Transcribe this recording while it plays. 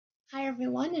Hi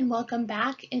everyone and welcome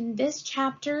back. In this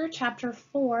chapter, chapter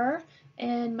 4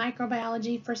 in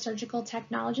microbiology for surgical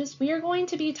technologists, we are going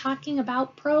to be talking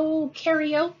about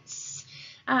prokaryotes.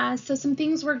 So some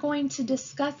things we're going to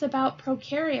discuss about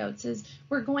prokaryotes is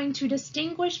we're going to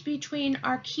distinguish between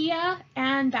archaea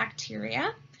and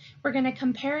bacteria. We're going to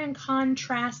compare and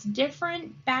contrast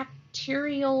different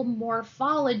bacterial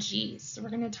morphologies. So we're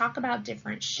going to talk about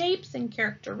different shapes and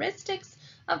characteristics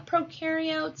of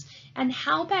prokaryotes and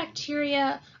how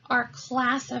bacteria are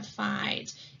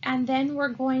classified. And then we're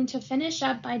going to finish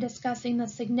up by discussing the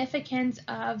significance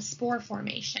of spore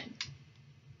formation.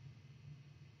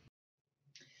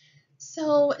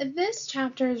 So this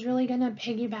chapter is really going to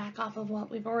piggyback off of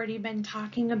what we've already been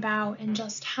talking about and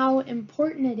just how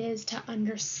important it is to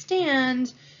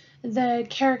understand the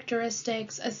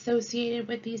characteristics associated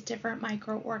with these different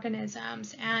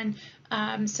microorganisms. And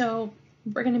so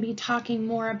we're going to be talking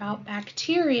more about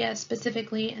bacteria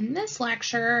specifically in this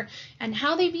lecture and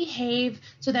how they behave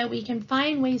so that we can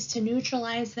find ways to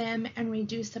neutralize them and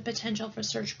reduce the potential for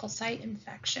surgical site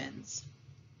infections.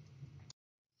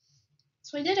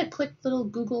 So I did a quick little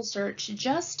Google search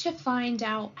just to find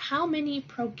out how many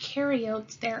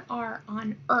prokaryotes there are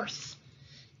on Earth.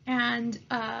 And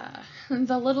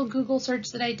the little Google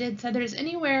search that I did said there's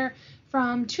anywhere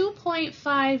from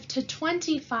 2.5 to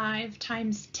 25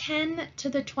 times 10 to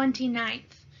the 29th.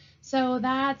 So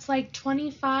that's like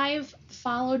 25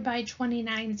 followed by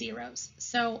 29 zeros.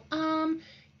 So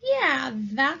yeah,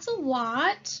 that's a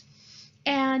lot.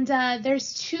 And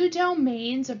there's two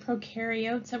domains of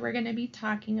prokaryotes that we're going to be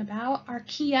talking about,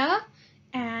 archaea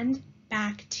and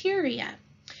bacteria.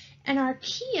 And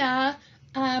archaea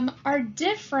are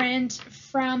different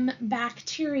from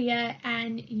bacteria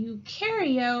and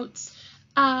eukaryotes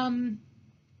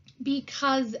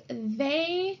because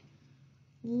they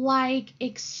like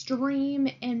extreme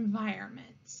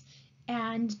environments.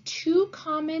 And two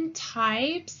common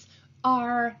types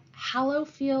are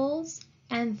halophils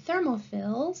and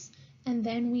thermophils, and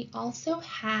then we also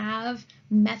have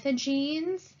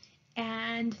methogenes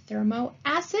and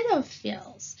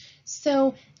thermoacidophils.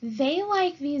 So they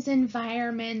like these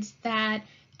environments that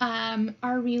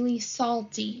are really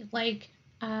salty, like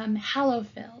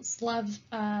halophils love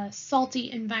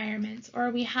salty environments,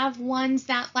 or we have ones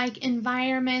that like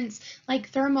environments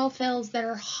like thermophils that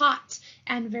are hot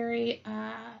and very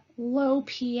low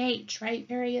pH, right?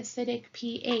 Very acidic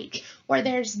pH. Or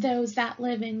there's those that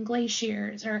live in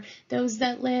glaciers, or those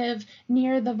that live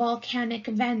near the volcanic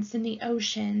vents in the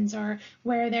oceans, or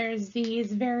where there's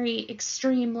these very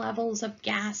extreme levels of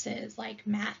gases like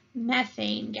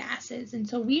methane gases. And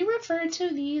so we refer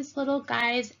to these little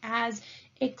guys as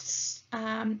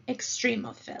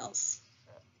extremophils.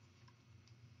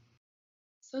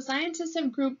 So scientists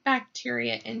have grouped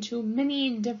bacteria into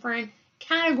many different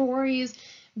categories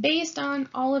based on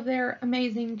all of their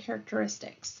amazing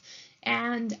characteristics.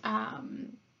 And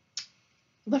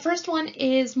the first one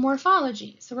is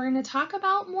morphology. So we're going to talk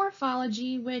about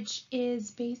morphology, which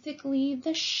is basically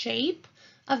the shape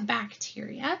of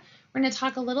bacteria. We're going to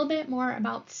talk a little bit more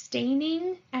about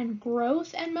staining and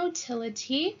growth and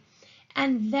motility.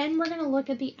 And then we're going to look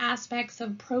at the aspects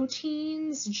of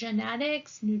proteins,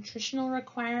 genetics, nutritional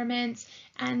requirements,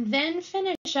 and then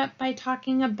finish up by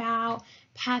talking about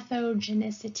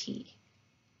pathogenicity.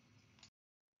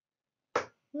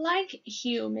 Like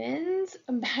humans,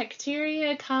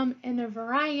 bacteria come in a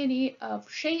variety of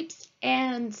shapes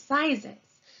and sizes.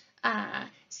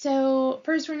 So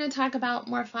first we're going to talk about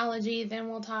morphology, then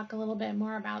we'll talk a little bit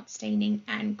more about staining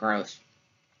and growth.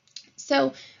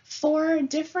 So for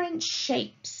different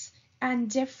shapes and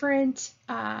different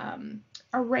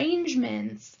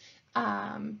arrangements,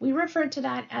 we refer to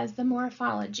that as the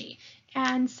morphology.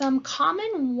 And some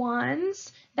common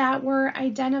ones that were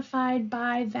identified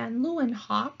by Van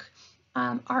Leeuwenhoek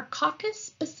are coccus,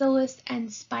 bacillus, and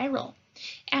spiral.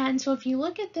 And so if you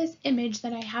look at this image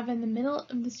that I have in the middle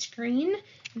of the screen,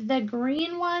 the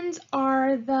green ones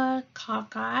are the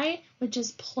cocci, which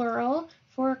is plural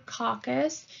for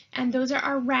coccus, and those are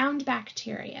our round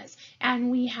bacteria.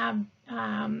 And we have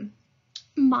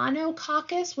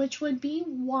monococcus, which would be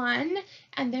one,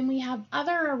 and then we have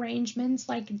other arrangements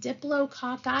like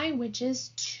diplococci, which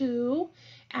is two,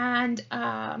 and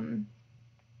an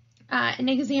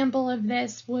example of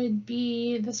this would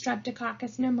be the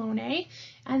Streptococcus pneumoniae.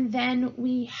 And then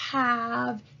we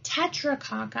have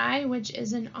tetracocci, which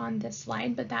isn't on this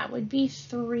slide, but that would be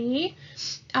 3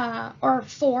 or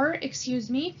 4, excuse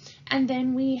me. And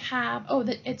then we have,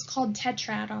 it's called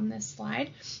tetrad on this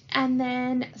slide. And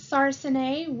then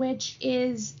Tharcinae, which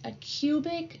is a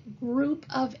cubic group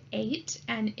of 8,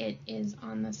 and it is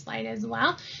on the slide as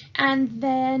well. And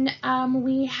then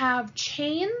we have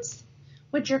chains,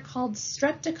 which are called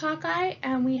streptococci,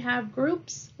 and we have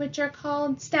groups, which are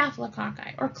called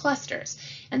staphylococci, or clusters.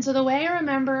 And so the way I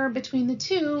remember between the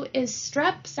two is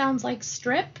strep sounds like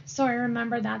strip, so I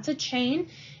remember that's a chain.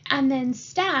 And then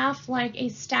staph, like a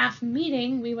staff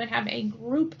meeting, we would have a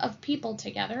group of people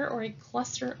together, or a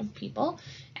cluster of people.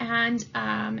 And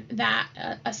a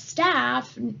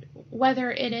staph, whether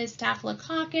it is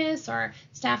staphylococcus or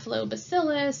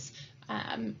staphylobacillus,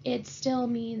 it still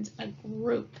means a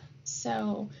group.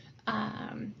 So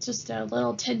just a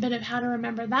little tidbit of how to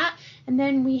remember that. And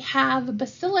then we have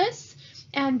bacillus,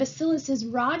 and bacillus is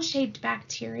rod-shaped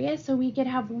bacteria. So we could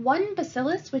have one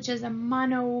bacillus, which is a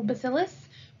monobacillus.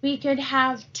 We could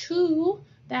have 2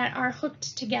 that are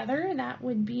hooked together. That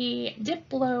would be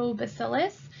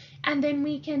diplobacillus. And then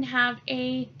we can have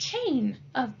a chain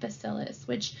of bacillus,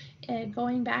 which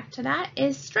going back to that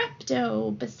is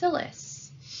streptobacillus.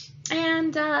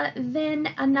 And then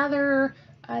another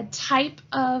type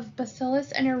of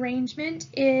bacillus and arrangement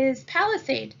is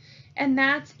palisade, and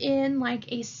that's in like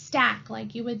a stack,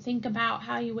 like you would think about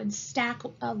how you would stack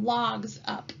logs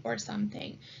up or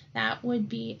something. That would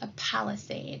be a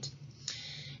palisade.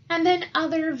 And then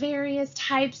other various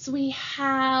types, we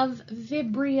have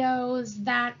vibrios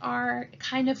that are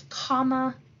kind of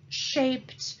comma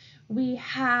shaped. We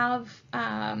have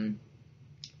other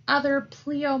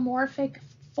pleomorphic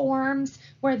forms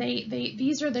where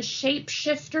these are the shape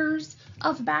shifters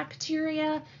of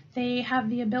bacteria. They have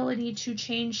the ability to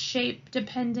change shape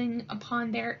depending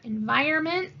upon their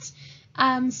environment.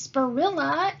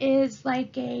 Spirilla is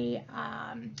like a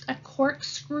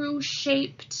corkscrew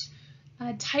shaped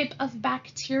type of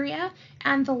bacteria,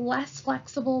 and the less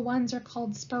flexible ones are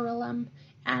called spirillum,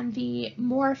 and the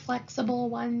more flexible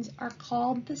ones are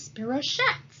called the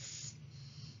spirochetes.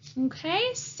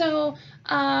 Okay, so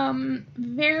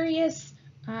various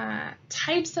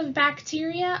types of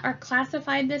bacteria are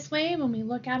classified this way. When we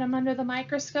look at them under the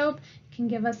microscope, it can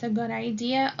give us a good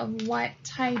idea of what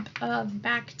type of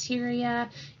bacteria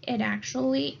it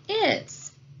actually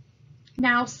is.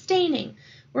 Now, staining.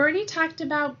 We already talked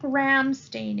about gram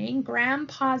staining, gram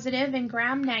positive and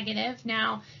gram negative.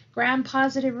 Now, gram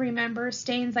positive, remember,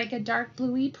 stains like a dark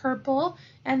bluey purple,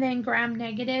 and then gram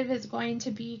negative is going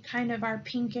to be kind of our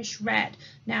pinkish red.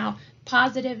 Now,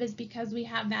 positive is because we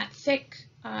have that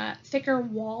thicker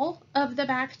wall of the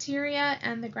bacteria,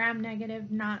 and the gram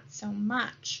negative not so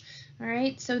much. All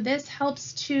right, so this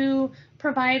helps to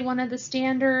provide one of the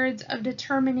standards of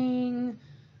determining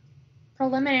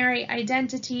preliminary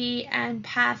identity and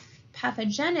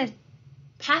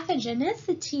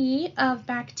pathogenicity of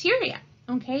bacteria.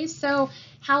 Okay, so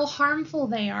how harmful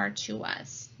they are to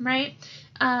us, right?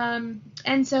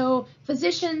 And so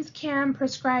physicians can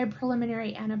prescribe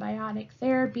preliminary antibiotic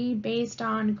therapy based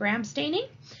on gram staining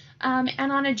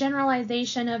and on a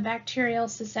generalization of bacterial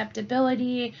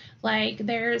susceptibility, like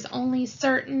there's only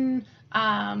certain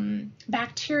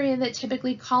bacteria that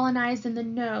typically colonize in the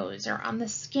nose or on the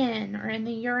skin or in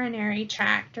the urinary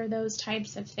tract or those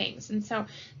types of things. And so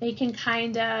they can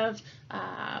kind of,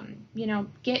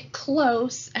 get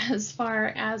close as far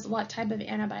as what type of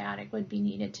antibiotic would be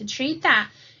needed to treat that.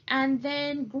 And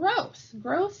then growth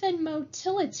and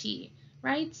motility,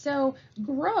 right? So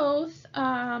growth,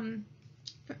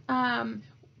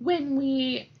 when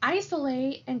we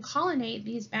isolate and colonate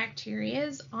these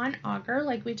bacteria on agar,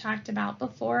 like we talked about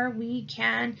before, we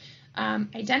can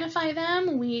identify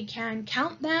them, we can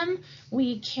count them,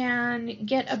 we can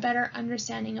get a better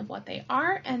understanding of what they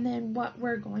are and then what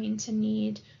we're going to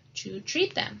need to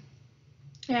treat them.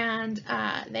 And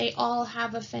they all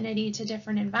have affinity to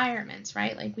different environments,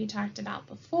 right? Like we talked about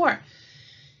before.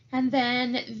 And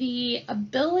then the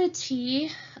ability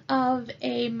of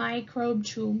a microbe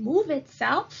to move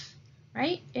itself,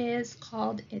 right, is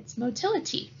called its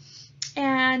motility.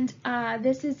 And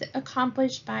this is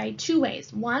accomplished by 2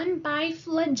 ways. One, by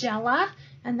flagella,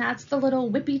 and that's the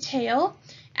little whippy tail,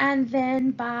 and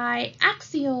then by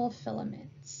axial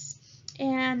filaments.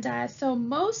 And so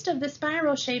most of the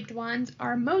spiral-shaped ones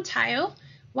are motile,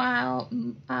 while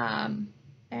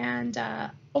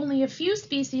only a few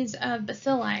species of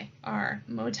bacilli are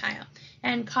motile,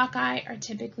 and cocci are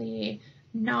typically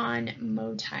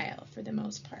non-motile for the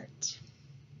most part.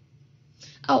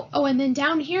 Oh, and then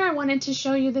down here I wanted to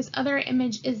show you this other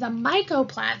image is a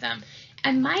mycoplasm,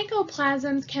 And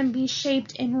mycoplasms can be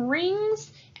shaped in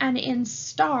rings and in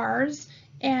stars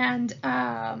and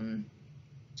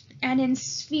in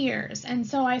spheres. And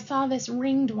so I saw this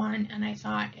ringed one and I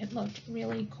thought it looked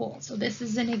really cool. So this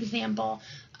is an example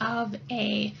of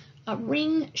a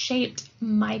ring-shaped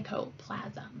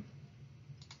mycoplasm.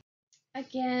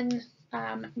 Again,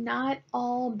 not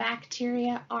all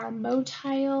bacteria are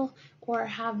motile or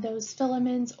have those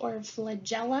filaments or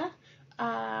flagella.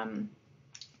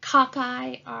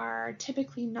 Cocci are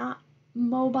typically not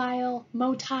motile,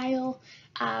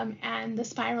 and the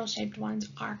spiral-shaped ones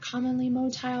are commonly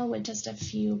motile with just a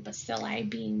few bacilli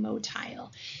being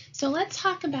motile. So let's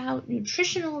talk about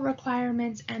nutritional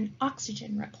requirements and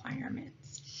oxygen requirements.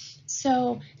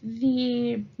 So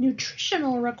the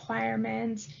nutritional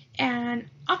requirements and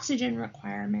oxygen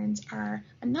requirements are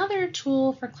another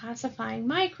tool for classifying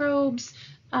microbes.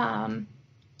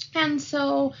 And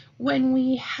so when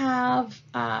we have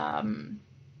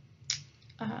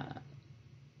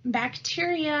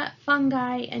bacteria,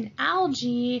 fungi, and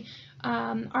algae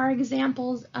are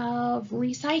examples of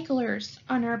recyclers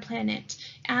on our planet,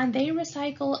 and they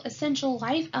recycle essential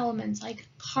life elements like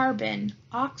carbon,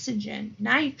 oxygen,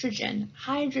 nitrogen,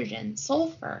 hydrogen,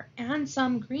 sulfur, and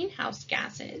some greenhouse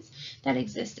gases that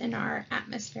exist in our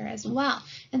atmosphere as well.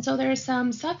 And so there are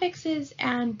some suffixes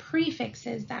and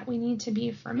prefixes that we need to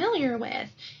be familiar with,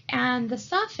 and the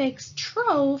suffix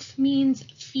troph means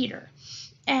feeder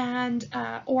and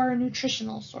or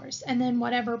nutritional source, and then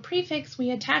whatever prefix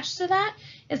we attach to that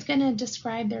is going to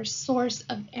describe their source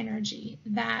of energy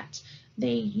that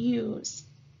they use.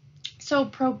 So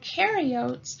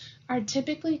prokaryotes are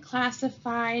typically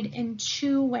classified in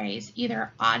two ways,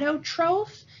 either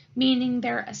autotroph, meaning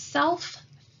they're a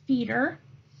self-feeder,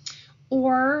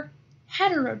 or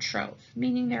heterotroph,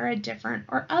 meaning they're a different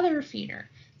or other feeder.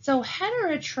 So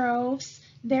heterotrophs,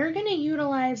 they're going to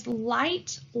utilize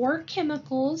light or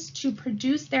chemicals to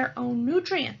produce their own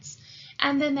nutrients.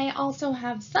 And then they also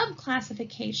have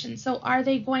subclassification. So are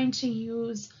they going to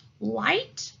use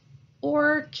light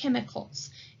or chemicals?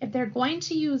 If they're going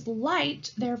to use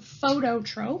light, they're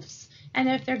phototrophs. And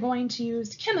if they're going to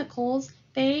use chemicals,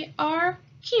 they are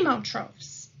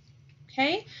chemotrophs.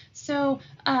 Okay, so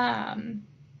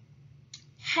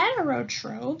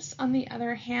heterotrophs, on the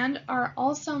other hand, are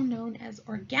also known as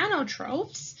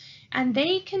organotrophs, and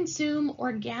they consume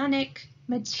organic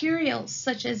materials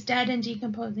such as dead and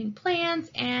decomposing plants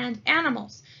and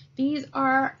animals. These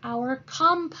are our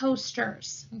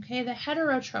composters, okay, the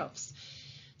heterotrophs.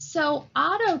 So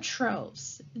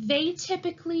autotrophs, they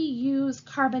typically use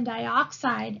carbon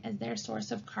dioxide as their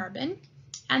source of carbon,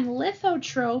 and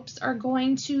lithotrophs are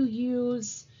going to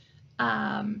use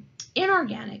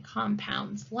inorganic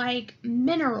compounds like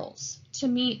minerals to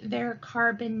meet their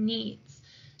carbon needs.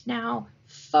 Now,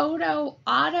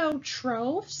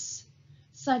 photoautotrophs,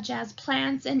 such as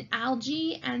plants and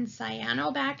algae and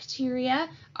cyanobacteria,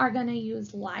 are going to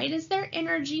use light as their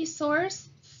energy source,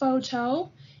 photo,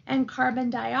 and carbon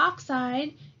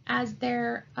dioxide as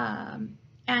their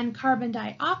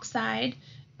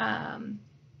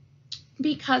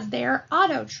because they're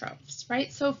autotrophs,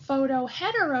 right? So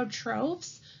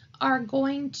photoheterotrophs are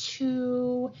going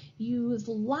to use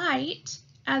light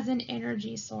as an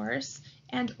energy source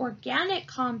and organic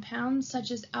compounds such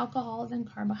as alcohols and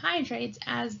carbohydrates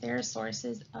as their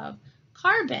sources of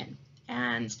carbon.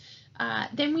 And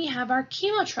then we have our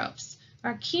chemotrophs.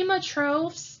 Our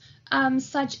chemotrophs,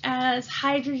 such as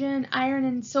hydrogen, iron,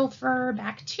 and sulfur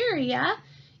bacteria,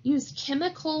 use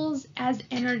chemicals as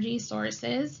energy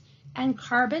sources and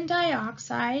carbon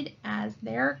dioxide as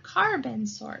their carbon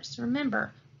source.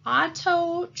 Remember,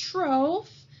 autotroph,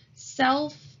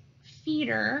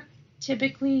 self-feeder,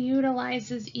 typically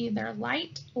utilizes either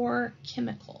light or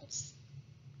chemicals.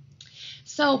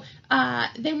 So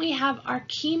then we have our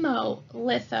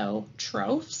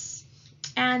chemolithotrophs,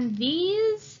 and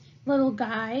these little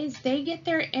guys, they get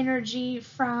their energy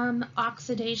from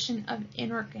oxidation of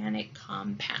inorganic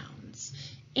compounds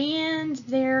and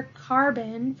their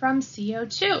carbon from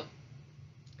CO2.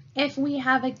 If we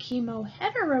have a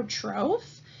chemoheterotroph,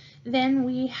 then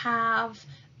we have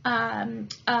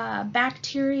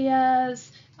bacteria,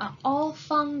 all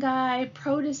fungi,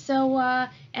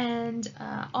 protozoa, and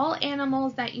all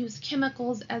animals that use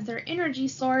chemicals as their energy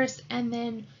source, and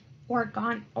then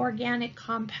organic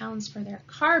compounds for their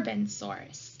carbon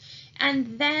source.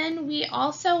 And then we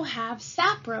also have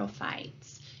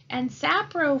saprophytes. And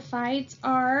saprophytes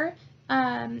are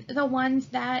the ones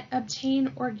that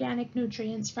obtain organic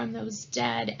nutrients from those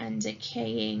dead and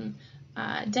decaying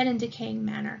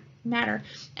matter.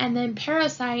 And then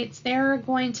parasites, they're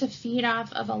going to feed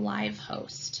off of a live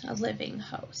host, a living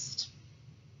host.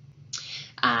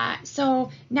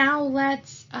 So now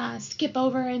let's skip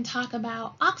over and talk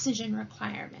about oxygen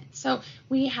requirements. So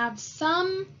we have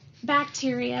some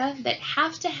bacteria that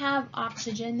have to have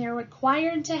oxygen. They're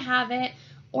required to have it,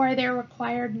 or they're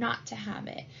required not to have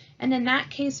it. And in that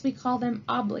case, we call them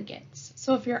obligates.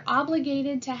 So if you're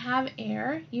obligated to have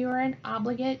air, you are an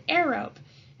obligate aerobe.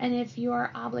 And if you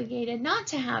are obligated not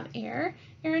to have air,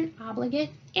 you're an obligate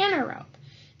anaerobe.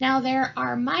 Now there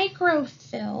are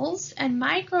microphils, and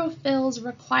microphils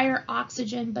require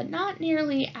oxygen, but not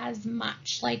nearly as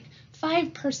much, like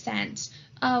 5%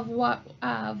 of what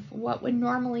would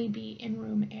normally be in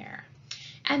room air.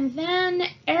 And then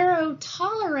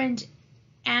aerotolerant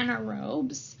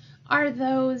anaerobes are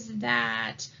those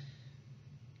that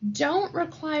don't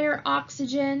require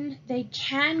oxygen. They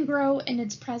can grow in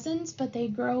its presence, but they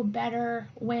grow better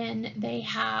when they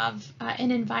have an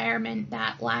environment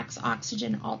that lacks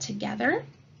oxygen altogether.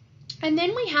 And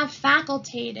then we have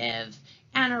facultative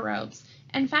anaerobes.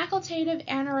 And facultative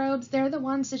anaerobes, they're the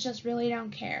ones that just really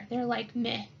don't care. They're like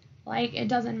meh, like it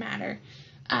doesn't matter.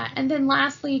 And then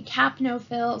lastly,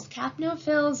 capnophils.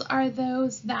 Capnophils are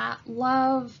those that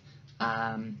love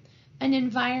an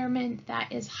environment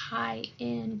that is high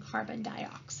in carbon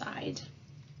dioxide.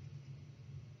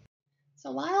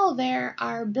 So while there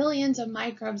are billions of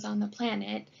microbes on the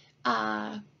planet,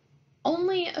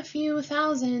 only a few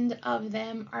thousand of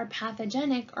them are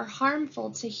pathogenic or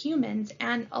harmful to humans,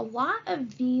 and a lot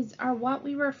of these are what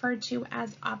we refer to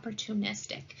as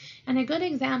opportunistic. And a good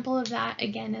example of that,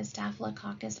 again, is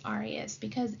Staphylococcus aureus,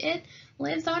 because it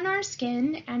lives on our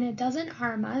skin and it doesn't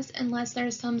harm us unless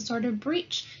there's some sort of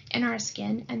breach in our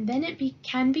skin, and then it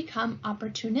can become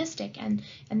opportunistic. And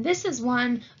this is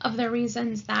one of the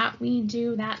reasons that we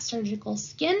do that surgical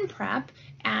skin prep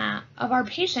of our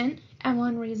patient, and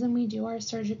one reason we do our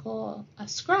surgical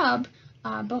scrub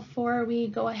before we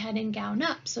go ahead and gown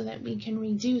up, so that we can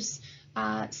reduce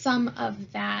some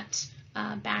of that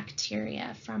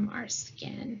bacteria from our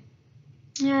skin.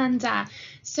 And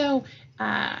so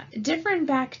different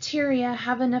bacteria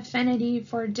have an affinity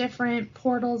for different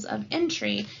portals of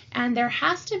entry, and there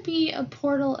has to be a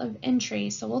portal of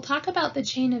entry. So we'll talk about the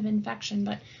chain of infection,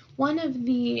 but one of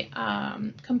the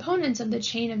components of the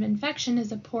chain of infection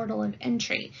is a portal of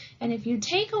entry. And if you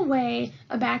take away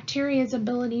a bacteria's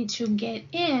ability to get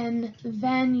in,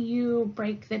 then you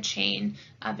break the chain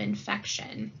of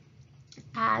infection.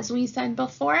 As we said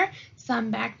before,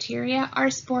 some bacteria are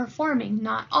spore forming,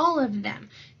 not all of them.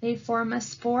 They form a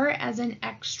spore as an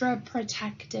extra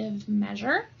protective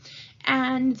measure.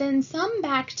 And then some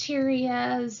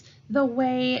bacterias, the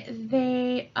way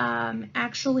they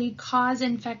actually cause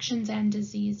infections and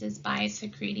diseases by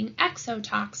secreting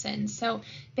exotoxins. So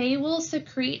they will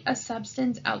secrete a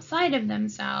substance outside of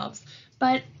themselves,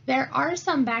 but there are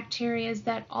some bacteria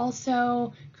that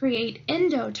also create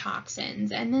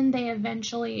endotoxins, and then they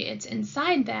eventually, it's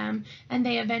inside them, and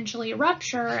they eventually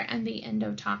rupture, and the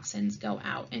endotoxins go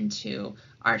out into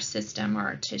our system or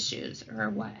our tissues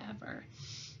or whatever.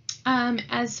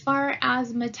 As far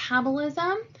as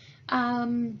metabolism,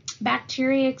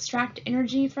 bacteria extract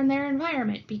energy from their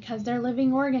environment because they're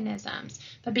living organisms,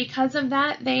 but because of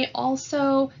that, they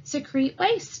also secrete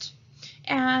waste.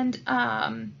 And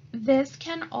this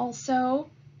can also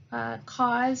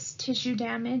cause tissue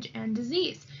damage and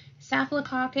disease.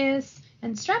 Staphylococcus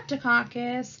and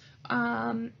Streptococcus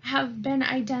have been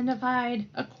identified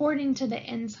according to the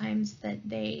enzymes that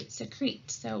they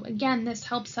secrete. So again, this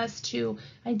helps us to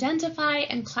identify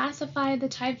and classify the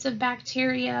types of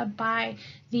bacteria by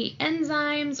the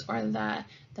enzymes or the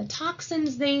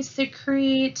toxins they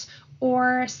secrete,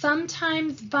 or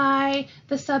sometimes by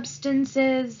the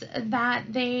substances that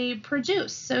they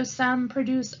produce. So some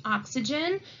produce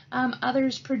oxygen,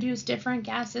 others produce different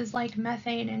gases like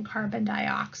methane and carbon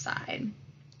dioxide.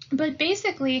 But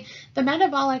basically, the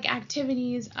metabolic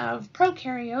activities of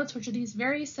prokaryotes, which are these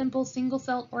very simple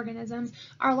single-celled organisms,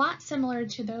 are a lot similar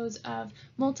to those of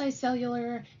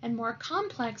multicellular and more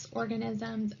complex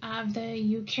organisms of the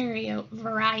eukaryote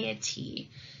variety.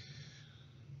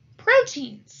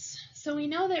 Proteins. So we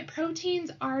know that proteins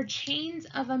are chains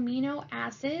of amino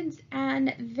acids,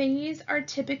 and these are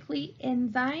typically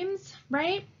enzymes,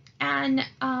 right? And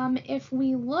if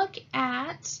we look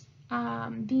at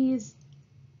these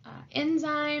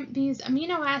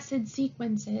amino acid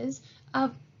sequences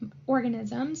of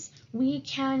organisms, we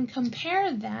can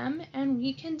compare them and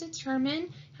we can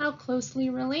determine how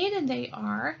closely related they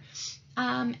are.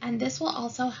 And this will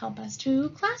also help us to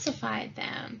classify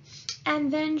them.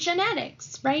 And then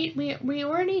genetics, right? We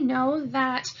already know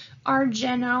that our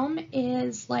genome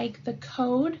is like the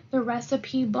code, the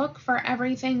recipe book for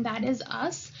everything that is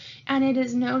us. and it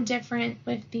is no different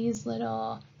with these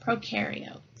little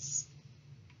prokaryotes.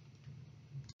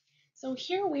 So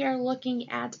here we are looking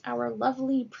at our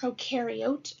lovely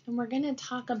prokaryote, and we're going to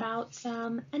talk about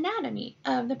some anatomy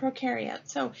of the prokaryote.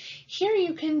 So here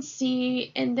you can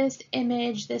see in this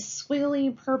image this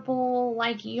squiggly purple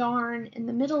like yarn in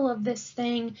the middle of this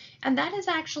thing, and that is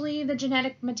actually the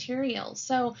genetic material.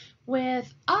 So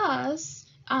with us,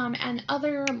 and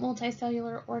other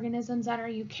multicellular organisms that are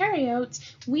eukaryotes,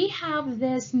 we have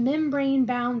this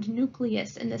membrane-bound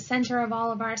nucleus in the center of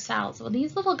all of our cells. Well,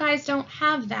 these little guys don't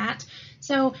have that,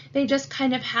 so they just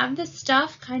kind of have this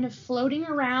stuff kind of floating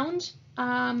around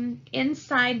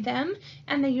inside them,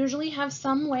 and they usually have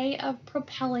some way of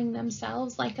propelling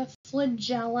themselves, like a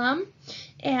flagellum,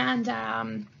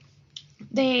 and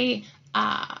they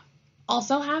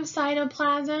also have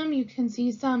cytoplasm. You can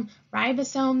see some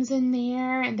ribosomes in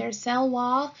there and their cell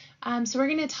wall. So we're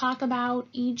going to talk about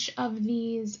each of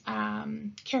these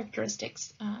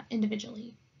characteristics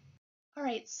individually. All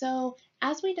right, so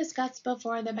as we discussed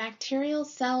before, the bacterial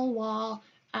cell wall,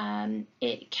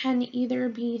 it can either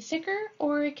be thicker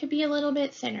or it could be a little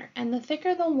bit thinner. And the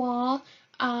thicker the wall,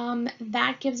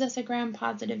 that gives us a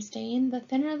gram-positive stain. The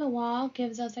thinner the wall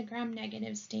gives us a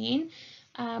gram-negative stain.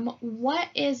 What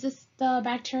is the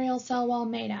bacterial cell wall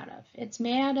made out of? It's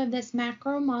made out of this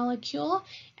macromolecule,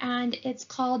 and it's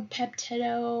called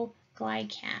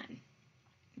peptidoglycan.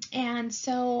 And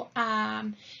so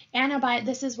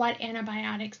this is what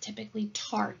antibiotics typically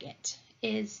target,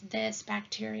 is this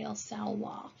bacterial cell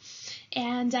wall.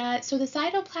 And so the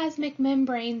cytoplasmic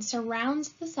membrane surrounds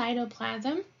the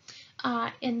cytoplasm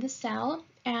in the cell,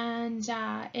 and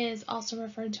is also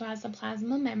referred to as the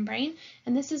plasma membrane.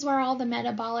 And this is where all the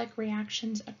metabolic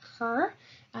reactions occur.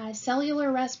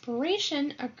 Cellular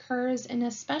respiration occurs in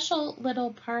a special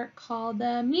little part called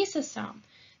the mesosome.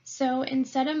 So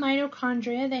instead of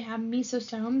mitochondria, they have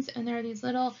mesosomes, and there are these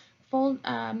little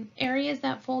areas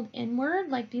that fold inward,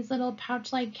 like these little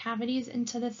pouch-like cavities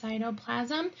into the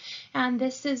cytoplasm, and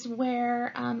this is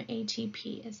where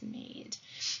ATP is made.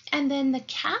 And then the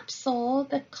capsule,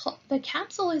 the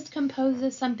capsule is composed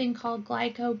of something called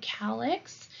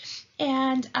glycocalyx,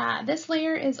 and this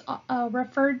layer is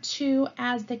referred to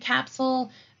as the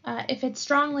capsule if it's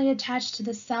strongly attached to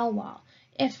the cell wall.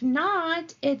 If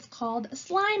not, it's called a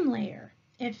slime layer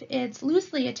if it's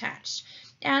loosely attached.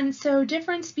 And so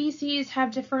different species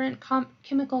have different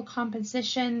chemical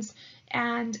compositions,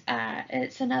 and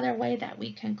it's another way that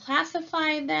we can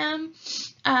classify them.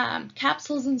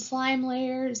 Capsules and slime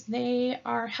layers, they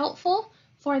are helpful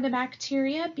for the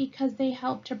bacteria because they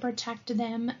help to protect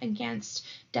them against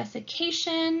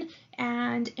desiccation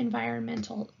and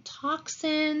environmental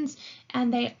toxins,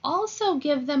 and they also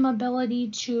give them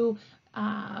ability to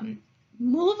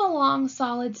move along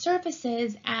solid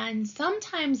surfaces and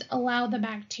sometimes allow the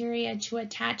bacteria to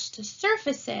attach to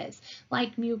surfaces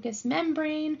like mucous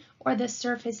membrane or the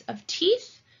surface of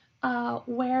teeth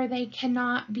where they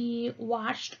cannot be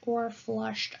washed or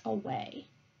flushed away.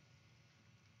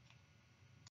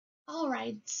 All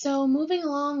right, so moving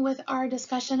along with our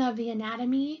discussion of the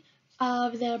anatomy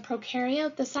of the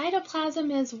prokaryote, the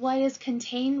cytoplasm is what is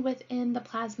contained within the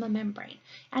plasma membrane.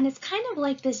 And it's kind of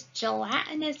like this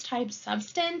gelatinous type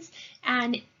substance,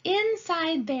 and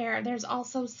inside there's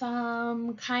also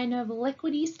some kind of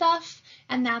liquidy stuff,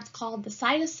 and that's called the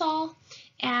cytosol.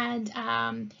 And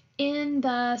in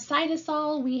the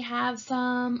cytosol, we have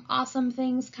some awesome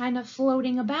things kind of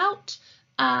floating about.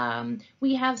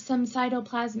 We have some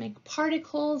cytoplasmic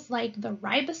particles like the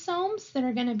ribosomes that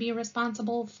are going to be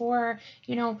responsible for,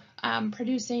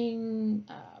 producing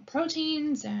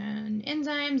proteins and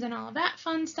enzymes and all of that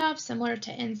fun stuff, similar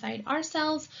to inside our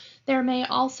cells. There may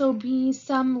also be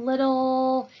some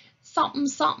little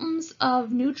somethings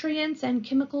of nutrients and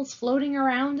chemicals floating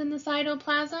around in the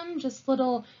cytoplasm, just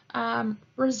little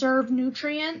reserve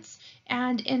nutrients.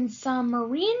 And in some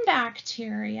marine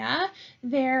bacteria,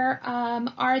 there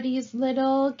are these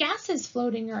little gases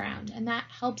floating around, and that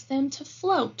helps them to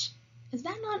float. Is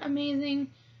that not amazing?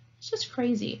 It's just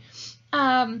crazy.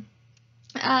 And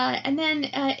then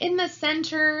in the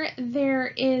center, there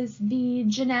is the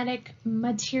genetic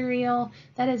material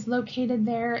that is located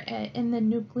there in the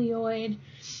nucleoid.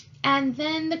 And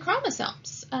then the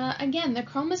chromosomes. Again, the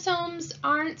chromosomes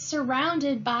aren't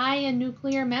surrounded by a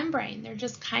nuclear membrane. They're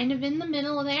just kind of in the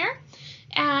middle there.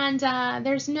 And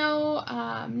there's no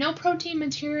protein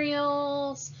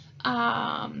materials.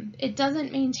 It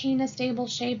doesn't maintain a stable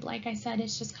shape. Like I said,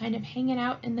 it's just kind of hanging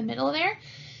out in the middle there.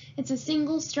 It's a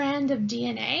single strand of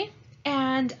DNA.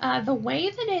 And the way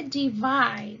that it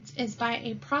divides is by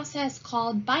a process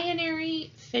called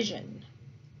binary fission.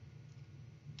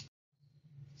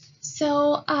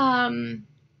 So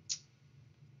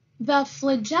the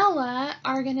flagella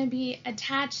are going to be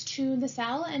attached to the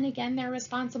cell, and again, they're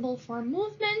responsible for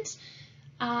movement.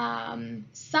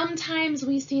 Sometimes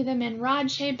we see them in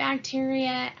rod-shaped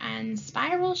bacteria and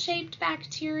spiral-shaped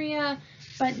bacteria,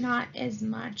 but not as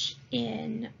much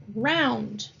in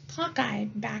round pockeye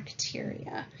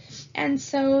bacteria. And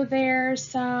so there's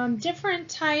some different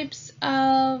types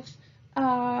of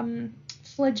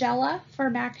flagella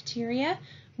for bacteria.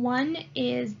 One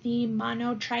is the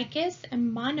monotrichous,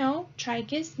 and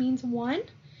monotrichous means one.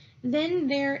 Then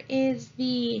there is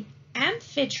the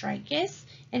amphitrichous,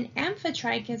 and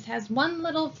amphitrichous has one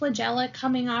little flagella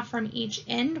coming off from each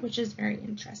end, which is very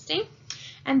interesting.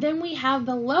 And then we have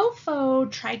the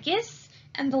lophotrichous,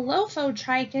 and the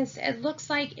lophotrichous, it looks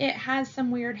like it has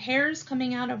some weird hairs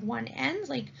coming out of one end,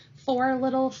 like 4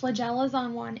 little flagellas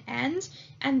on one end.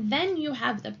 And then you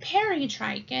have the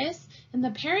peritrichous, and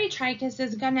the peritrichous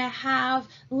is going to have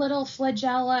little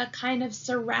flagella kind of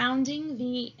surrounding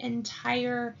the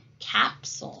entire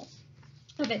capsule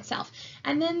of itself.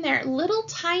 And then there are little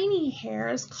tiny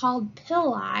hairs called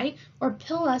pili, or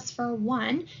pilus for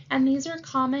one, and these are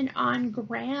common on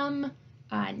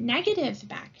gram-negative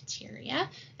bacteria,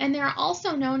 and they're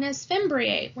also known as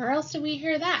fimbriae. Where else do we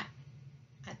hear that?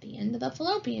 At the end of the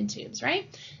fallopian tubes,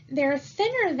 right? They're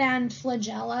thinner than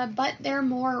flagella, but they're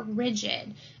more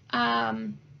rigid.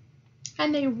 And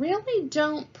they really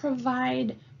don't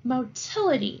provide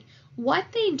motility.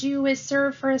 What they do is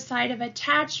serve for a site of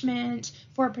attachment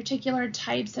for particular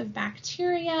types of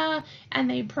bacteria, and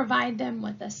they provide them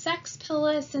with a sex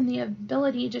pilus and the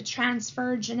ability to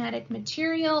transfer genetic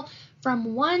material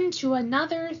from one to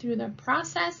another through the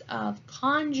process of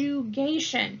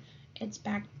conjugation. It's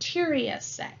bacteria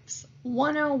sex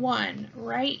 101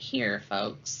 right here,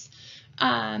 folks.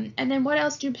 And then what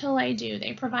else do pili do?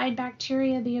 They provide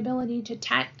bacteria the ability to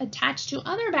attach to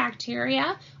other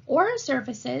bacteria or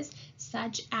surfaces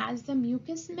such as the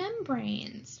mucous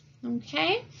membranes,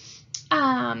 okay?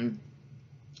 Then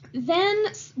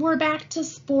we're back to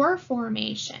spore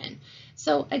formation.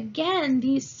 So again,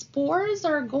 these spores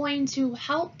are going to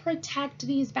help protect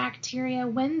these bacteria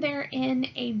when they're in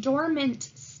a dormant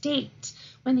state,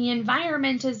 when the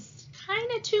environment is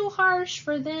kind of too harsh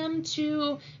for them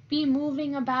to be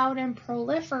moving about and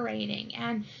proliferating.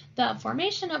 And the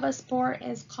formation of a spore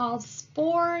is called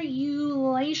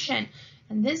sporulation.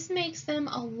 And this makes them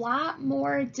a lot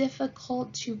more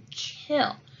difficult to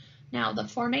kill. Now, the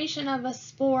formation of a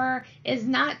spore is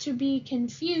not to be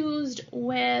confused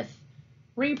with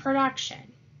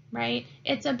reproduction, right?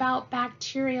 It's about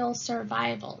bacterial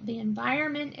survival. The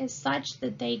environment is such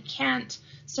that they can't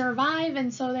survive,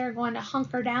 and so they're going to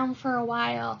hunker down for a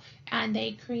while and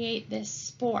they create this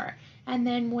spore. And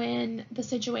then when the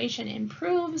situation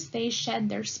improves, they shed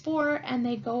their spore and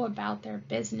they go about their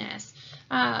business.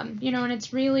 And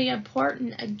it's really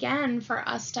important, again, for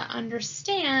us to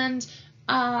understand,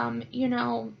 the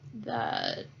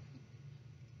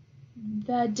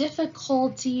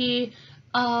difficulty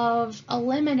of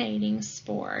eliminating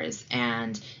spores,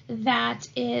 and that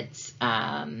it's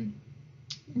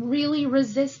really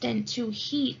resistant to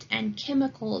heat and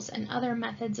chemicals and other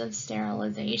methods of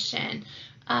sterilization.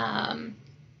 And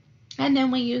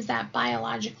then we use that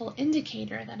biological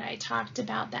indicator that I talked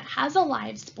about that has a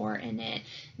live spore in it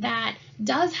that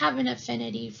does have an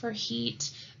affinity for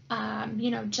heat,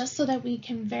 just so that we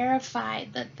can verify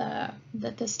that the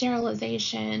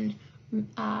sterilization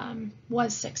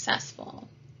was successful.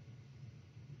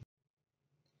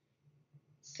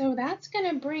 So that's going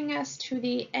to bring us to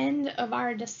the end of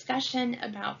our discussion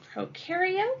about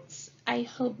prokaryotes. I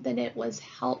hope that it was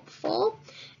helpful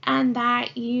and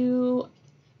that you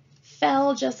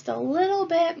fell just a little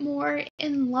bit more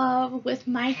in love with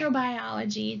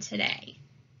microbiology today.